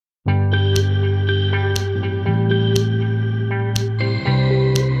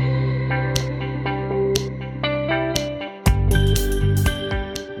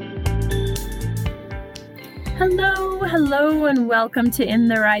welcome to In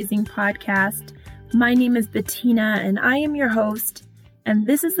the Rising podcast. My name is Bettina and I am your host, and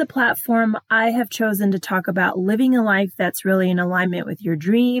this is the platform I have chosen to talk about living a life that's really in alignment with your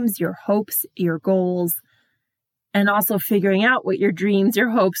dreams, your hopes, your goals, and also figuring out what your dreams,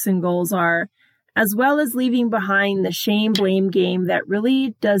 your hopes, and goals are, as well as leaving behind the shame-blame game that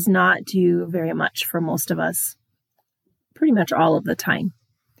really does not do very much for most of us, pretty much all of the time.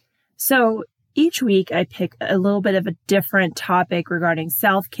 So each week I pick a little bit of a different topic regarding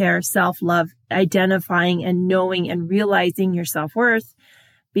self-care, self-love, identifying and knowing and realizing your self-worth,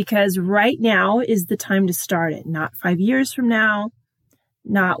 because right now is the time to start it, not 5 years from now,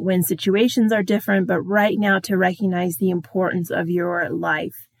 not when situations are different, but right now to recognize the importance of your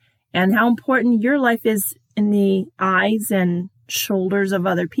life and how important your life is in the eyes and shoulders of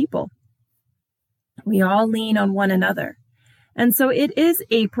other people. We all lean on one another. And so it is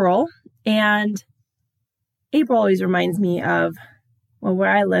April, and April always reminds me of, well, where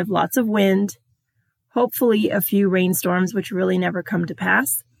I live, lots of wind, hopefully a few rainstorms, which really never come to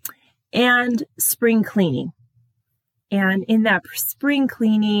pass, and spring cleaning. And in that spring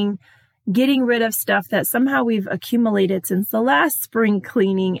cleaning, getting rid of stuff that somehow we've accumulated since the last spring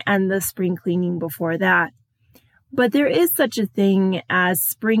cleaning and the spring cleaning before that. But there is such a thing as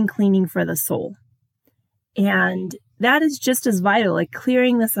spring cleaning for the soul. And that is just as vital. Like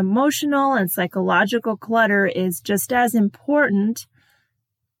clearing this emotional and psychological clutter is just as important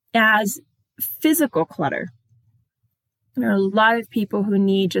as physical clutter. There are a lot of people who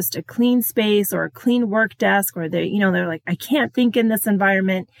need just a clean space or a clean work desk, or they're like, I can't think in this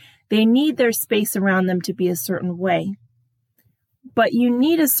environment. They need their space around them to be a certain way. But you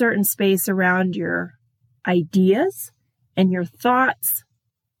need a certain space around your ideas and your thoughts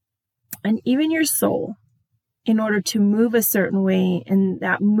and even your soul in order to move a certain way. And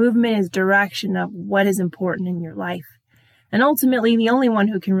that movement is direction of what is important in your life. And ultimately, the only one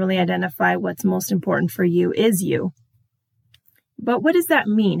who can really identify what's most important for you is you. But what does that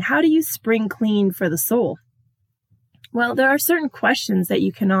mean? How do you spring clean for the soul? Well, there are certain questions that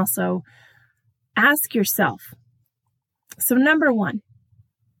you can also ask yourself. So number one,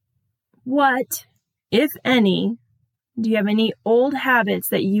 what, if any, do you have any old habits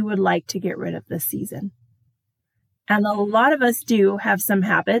that you would like to get rid of this season? And a lot of us do have some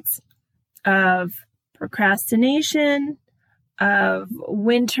habits of procrastination, of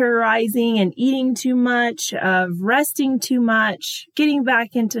winterizing and eating too much, of resting too much, getting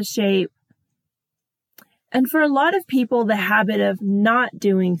back into shape. And for a lot of people, the habit of not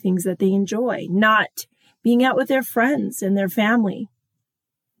doing things that they enjoy, not being out with their friends and their family.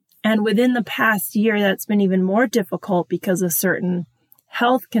 And within the past year, that's been even more difficult because of certain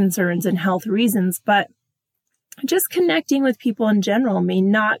health concerns and health reasons. But just connecting with people in general may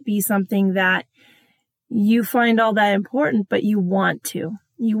not be something that you find all that important, but you want to.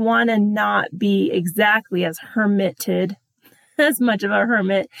 You want to not be exactly as hermited, as much of a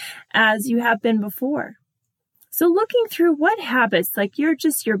hermit as you have been before. So looking through what habits, like you're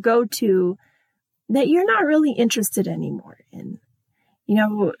just your go-to, that you're not really interested anymore in.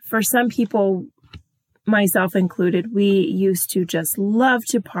 For some people, myself included, we used to just love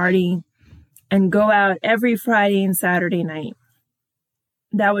to party and go out every Friday and Saturday night.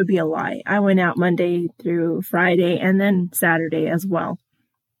 That would be a lie. I went out Monday through Friday and then Saturday as well.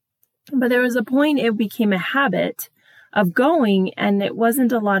 But there was a point it became a habit of going, and it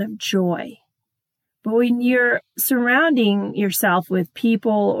wasn't a lot of joy. But when you're surrounding yourself with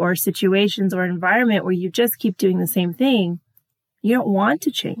people or situations or environment where you just keep doing the same thing, you don't want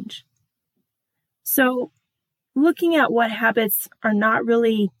to change. So looking at what habits are not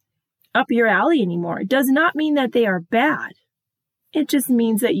really up your alley anymore does not mean that they are bad. It just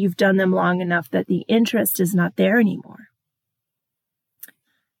means that you've done them long enough that the interest is not there anymore.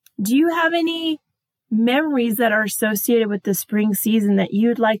 Do you have any memories that are associated with the spring season that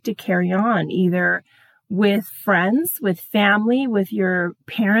you'd like to carry on, either with friends, with family, with your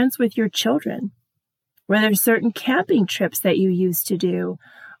parents, with your children? Were there certain camping trips that you used to do,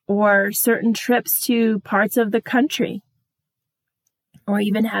 or certain trips to parts of the country, or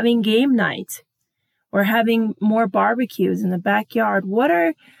even having game night, or having more barbecues in the backyard? What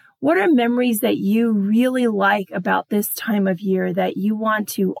are memories that you really like about this time of year that you want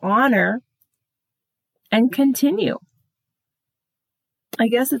to honor and continue? I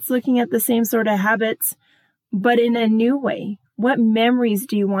guess it's looking at the same sort of habits, but in a new way. What memories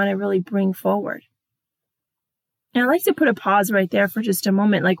do you want to really bring forward? And I'd like to put a pause right there for just a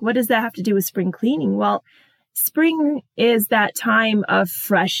moment. Like, what does that have to do with spring cleaning? Well, spring is that time of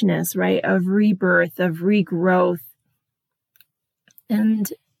freshness, right? Of rebirth, of regrowth.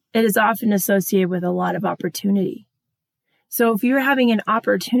 And it is often associated with a lot of opportunity. So if you're having an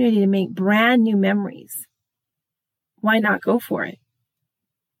opportunity to make brand new memories, why not go for it?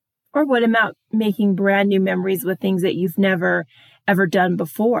 Or what about making brand new memories with things that you've never ever done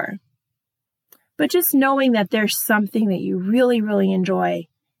before? But just knowing that there's something that you really, really enjoy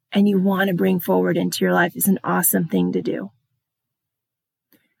and you want to bring forward into your life is an awesome thing to do.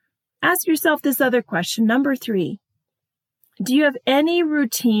 Ask yourself this other question, number 3. Do you have any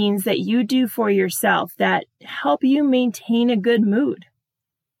routines that you do for yourself that help you maintain a good mood?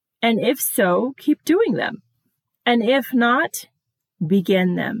 And if so, keep doing them. And if not,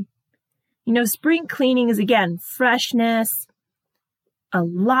 begin them. Spring cleaning is, again, freshness,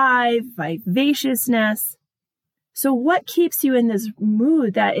 alive, vivaciousness. So what keeps you in this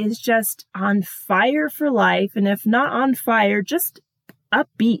mood that is just on fire for life? And if not on fire, just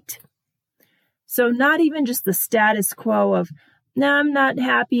upbeat. So not even just the status quo of, no, I'm not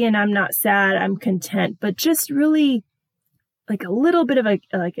happy and I'm not sad, I'm content, but just really like a little bit of a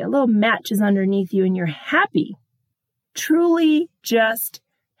little match is underneath you and you're happy. Truly just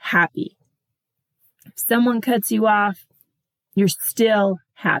happy. If someone cuts you off, you're still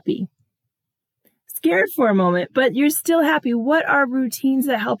happy. Scared for a moment, but you're still happy. What are routines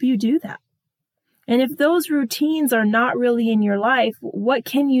that help you do that? And if those routines are not really in your life, what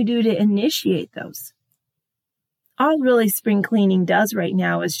can you do to initiate those? All really spring cleaning does right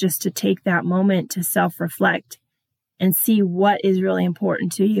now is just to take that moment to self-reflect and see what is really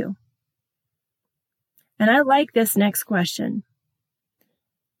important to you. And I like this next question.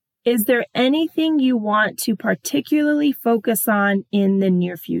 Is there anything you want to particularly focus on in the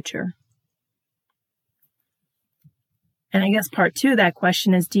near future? And I guess part 2 of that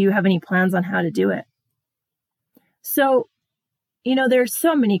question is, do you have any plans on how to do it? So, there's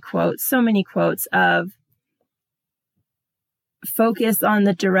so many quotes of focus on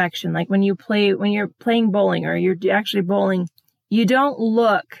the direction. Like when you're playing bowling or you're actually bowling, you don't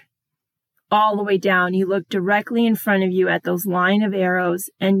look all the way down. You look directly in front of you at those line of arrows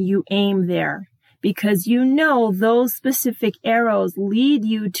and you aim there because those specific arrows lead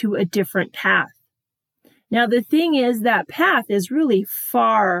you to a different path. Now, the thing is that path is really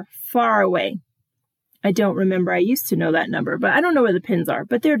far, far away. I don't remember. I used to know that number, but I don't know where the pins are,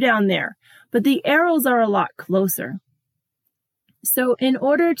 but they're down there. But the arrows are a lot closer. So in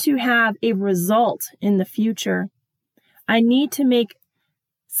order to have a result in the future, I need to make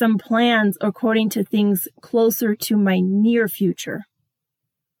some plans according to things closer to my near future.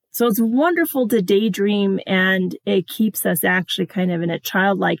 So it's wonderful to daydream, and it keeps us actually kind of in a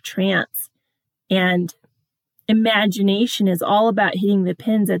childlike trance. And imagination is all about hitting the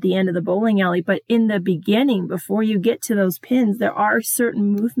pins at the end of the bowling alley. But in the beginning, before you get to those pins, there are certain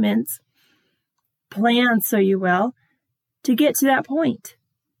movements, plans, so you will, to get to that point.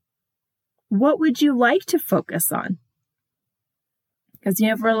 What would you like to focus on? Because,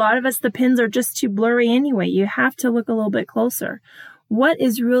 for a lot of us, the pins are just too blurry anyway. You have to look a little bit closer. What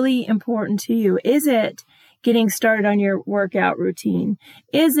is really important to you? Is it getting started on your workout routine?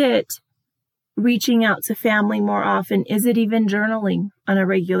 Is it reaching out to family more often? Is it even journaling on a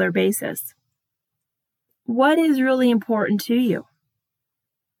regular basis? What is really important to you?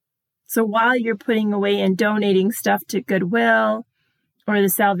 So while you're putting away and donating stuff to Goodwill or the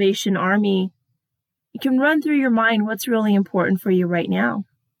Salvation Army, you can run through your mind what's really important for you right now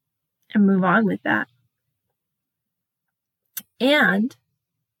and move on with that. And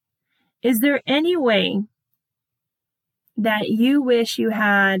is there any way that you wish you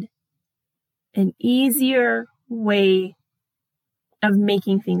had an easier way of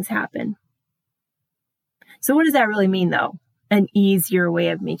making things happen? So what does that really mean, though? An easier way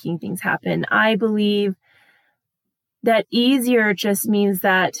of making things happen. I believe that easier just means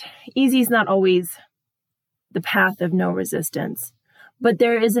that easy is not always the path of no resistance, but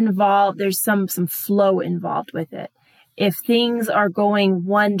there's some flow involved with it. If things are going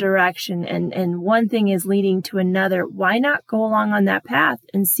one direction and one thing is leading to another, why not go along on that path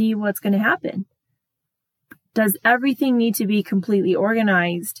and see what's going to happen? Does everything need to be completely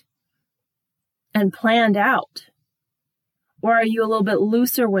organized and planned out? Or are you a little bit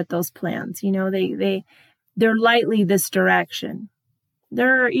looser with those plans? They're lightly this direction.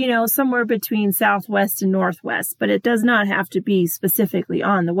 They're, somewhere between southwest and northwest, but it does not have to be specifically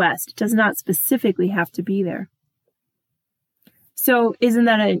on the west. It does not specifically have to be there. So isn't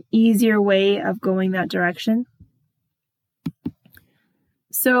that an easier way of going that direction?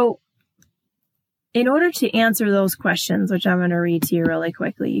 So in order to answer those questions, which I'm going to read to you really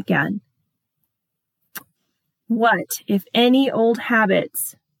quickly again, what, if any, old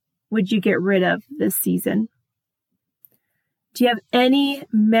habits would you get rid of this season? Do you have any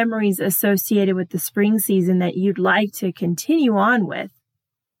memories associated with the spring season that you'd like to continue on with?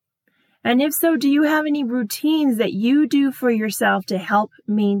 And if so, do you have any routines that you do for yourself to help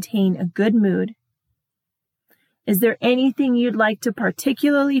maintain a good mood? Is there anything you'd like to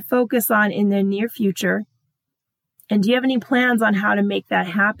particularly focus on in the near future? And do you have any plans on how to make that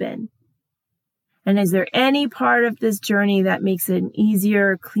happen? And is there any part of this journey that makes it an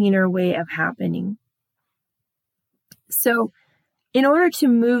easier, cleaner way of happening? So, in order to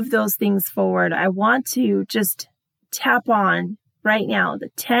move those things forward, I want to just tap on right now the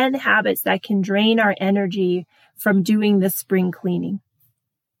 10 habits that can drain our energy from doing the spring cleaning.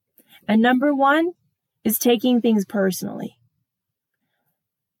 And number 1 is taking things personally.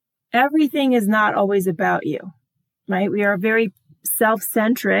 Everything is not always about you, right? We are very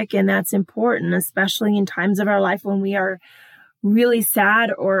self-centric, and that's important, especially in times of our life when we are really sad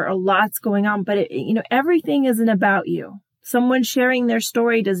or a lot's going on. But everything isn't about you. Someone sharing their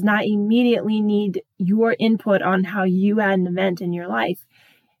story does not immediately need your input on how you had an event in your life.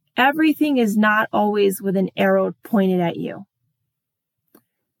 Everything is not always with an arrow pointed at you.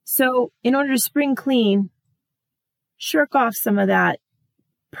 So in order to spring clean, shirk off some of that,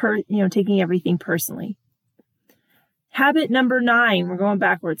 taking everything personally. Habit number 9, we're going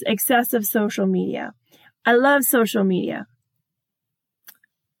backwards, excessive social media. I love social media,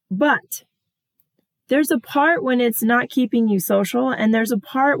 but there's a part when it's not keeping you social, and there's a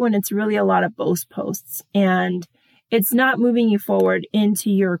part when it's really a lot of boast posts, and it's not moving you forward into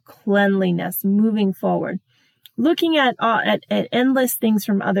your cleanliness, moving forward. Looking at endless things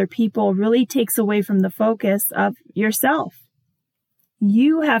from other people really takes away from the focus of yourself.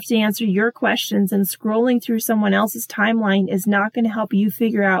 You have to answer your questions, and scrolling through someone else's timeline is not going to help you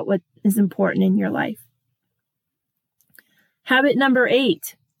figure out what is important in your life. Habit number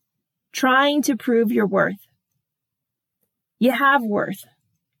 8, trying to prove your worth. You have worth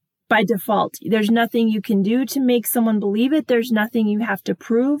by default. There's nothing you can do to make someone believe it. There's nothing you have to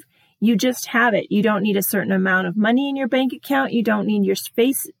prove. You just have it. You don't need a certain amount of money in your bank account. You don't need your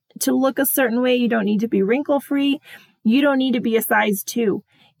face to look a certain way. You don't need to be wrinkle-free. You don't need to be a size 2.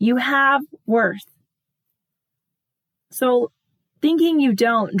 You have worth. So thinking you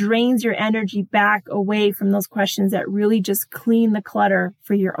don't drains your energy back away from those questions that really just clean the clutter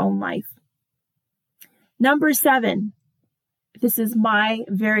for your own life. Number 7, this is my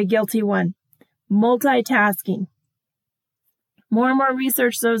very guilty one, multitasking. More and more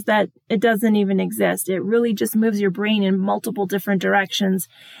research shows that it doesn't even exist. It really just moves your brain in multiple different directions,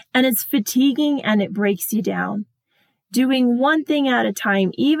 and it's fatiguing and it breaks you down. Doing one thing at a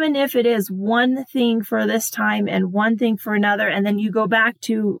time, even if it is one thing for this time and one thing for another, and then you go back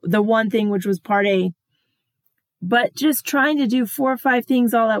to the one thing which was part A. But just trying to do 4 or 5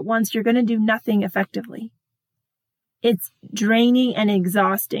 things all at once, you're going to do nothing effectively. It's draining and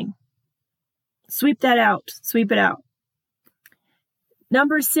exhausting. Sweep that out. Sweep it out.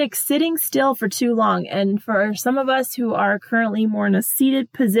 Number 6, sitting still for too long. And for some of us who are currently more in a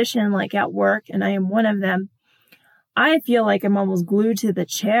seated position, like at work, and I am one of them, I feel like I'm almost glued to the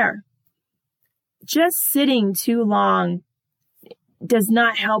chair. Just sitting too long does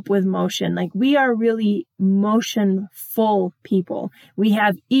not help with motion. Like, we are really motionful people. We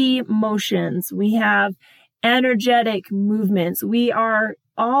have emotions. We have energetic movements. We are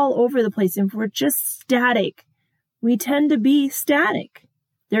all over the place. And if we're just static, we tend to be static.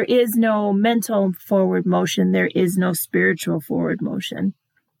 There is no mental forward motion. There is no spiritual forward motion.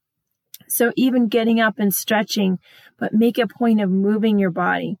 So even getting up and stretching, but make a point of moving your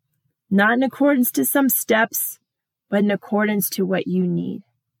body, not in accordance to some steps, but in accordance to what you need.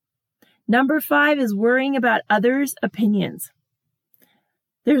 Number 5 is worrying about others' opinions.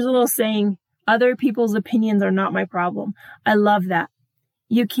 There's a little saying, other people's opinions are not my problem. I love that.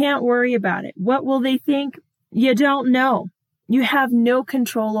 You can't worry about it. What will they think? You don't know. You have no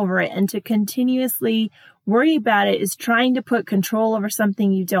control over it. And to continuously worry about it is trying to put control over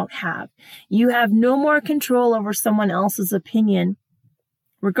something you don't have. You have no more control over someone else's opinion,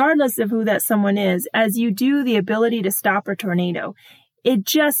 regardless of who that someone is, as you do the ability to stop a tornado. It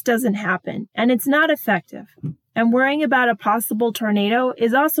just doesn't happen, and it's not effective. And worrying about a possible tornado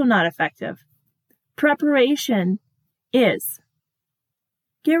is also not effective. Preparation is.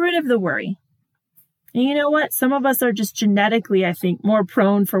 Get rid of the worry. And you know what? Some of us are just genetically, I think, more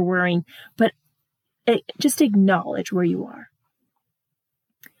prone for worrying, but just acknowledge where you are.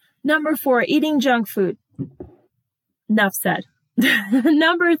 Number 4, eating junk food. Enough said.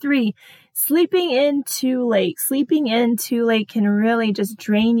 Number 3, sleeping in too late. Sleeping in too late can really just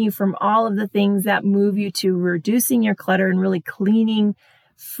drain you from all of the things that move you to reducing your clutter and really cleaning,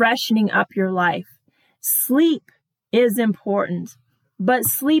 freshening up your life. Sleep is important, but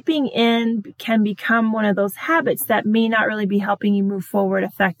sleeping in can become one of those habits that may not really be helping you move forward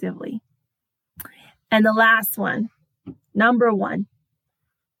effectively. And the last one, number 1,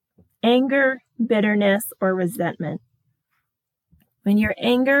 anger, bitterness, or resentment. When you're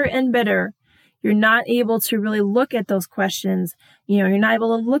angry and bitter, you're not able to really look at those questions. You're not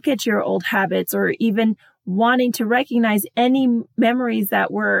able to look at your old habits or even wanting to recognize any memories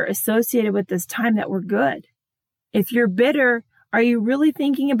that were associated with this time that were good. If you're bitter, are you really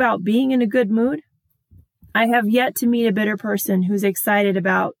thinking about being in a good mood? I have yet to meet a bitter person who's excited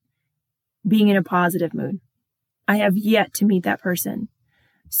about being in a positive mood. I have yet to meet that person.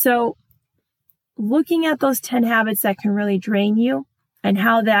 So looking at those 10 habits that can really drain you and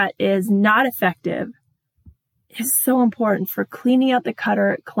how that is not effective is so important for cleaning out the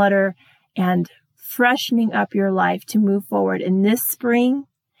clutter and freshening up your life to move forward in this spring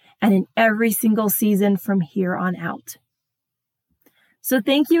and in every single season from here on out. So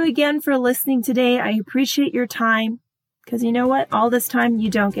thank you again for listening today. I appreciate your time because you know what? All this time you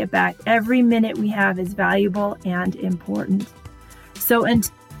don't get back. Every minute we have is valuable and important. So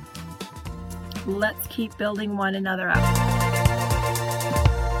let's keep building one another up.